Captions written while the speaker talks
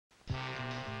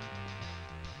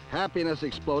Happiness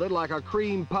exploded like a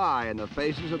cream pie in the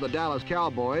faces of the Dallas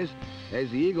Cowboys as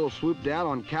the Eagles swooped down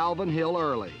on Calvin Hill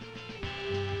early.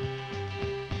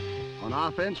 On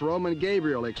offense, Roman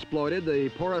Gabriel exploited the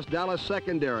porous Dallas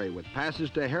secondary with passes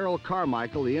to Harold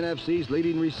Carmichael, the NFC's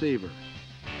leading receiver.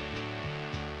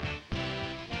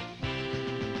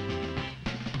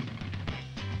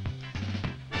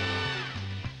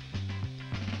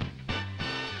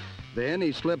 Then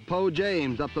he slipped Poe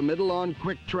James up the middle on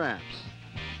quick traps.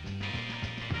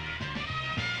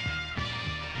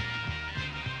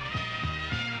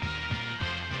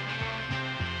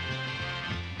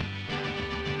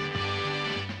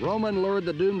 Roman lured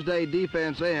the Doomsday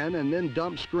defense in and then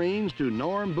dumped screens to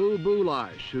Norm Boo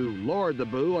Boulash, who lowered the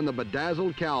boo on the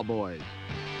bedazzled Cowboys.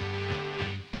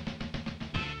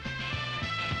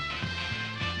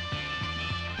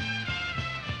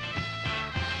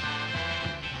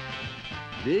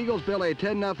 The Eagles built a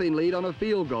 10-0 lead on a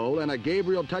field goal and a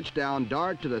Gabriel touchdown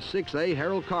dart to the 6A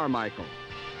Harold Carmichael.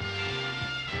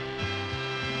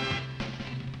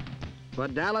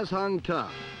 But Dallas hung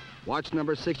tough. Watch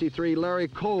number 63 Larry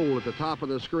Cole at the top of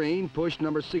the screen push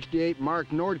number 68 Mark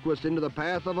Nordquist into the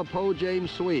path of a Poe James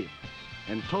sweep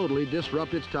and totally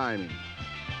disrupt its timing.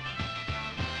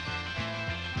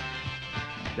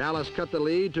 Dallas cut the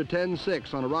lead to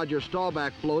 10-6 on a Roger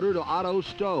Staubach floater to Otto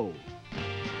Stowe.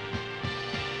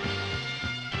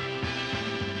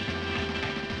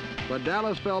 But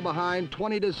Dallas fell behind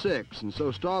 20-6, and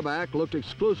so Staubach looked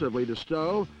exclusively to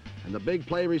Stowe, and the big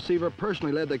play receiver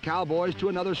personally led the Cowboys to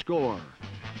another score.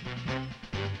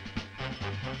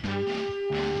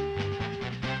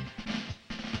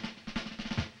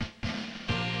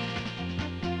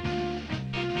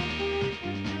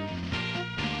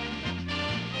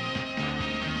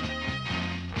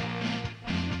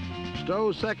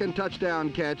 Stowe's second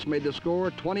touchdown catch made the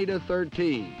score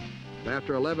 20-13.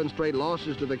 After 11 straight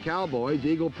losses to the Cowboys,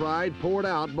 Eagle pride poured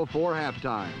out before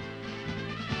halftime.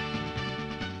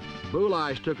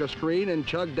 Boulash took a screen and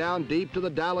chugged down deep to the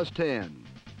Dallas 10.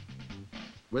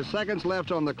 With seconds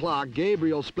left on the clock,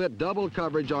 Gabriel split double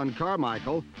coverage on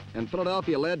Carmichael, and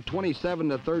Philadelphia led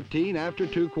 27-13 after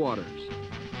 2 quarters.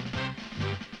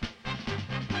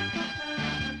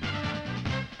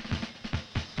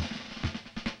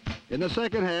 In the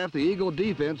second half, the Eagle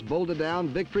defense bolted down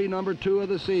victory number 2 of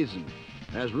the season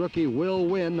as rookie Will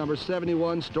Wynn, number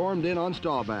 71, stormed in on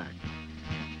Staubach.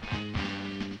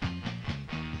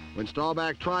 When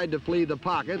Staubach tried to flee the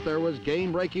pocket, there was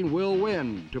game-breaking Will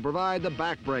Wynn to provide the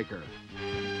backbreaker.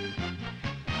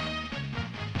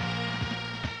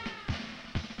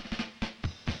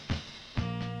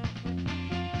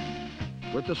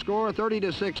 With the score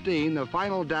 30-16, the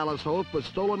final Dallas hope was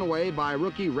stolen away by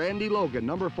rookie Randy Logan,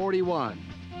 number 41.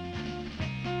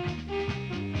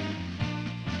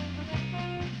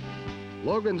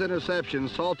 Logan's interception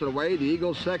salted away the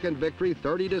Eagles' second victory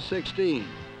 30-16.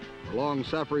 For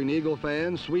long-suffering Eagle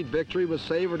fans, sweet victory was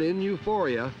savored in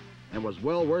euphoria and was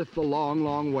well worth the long,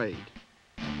 long wait.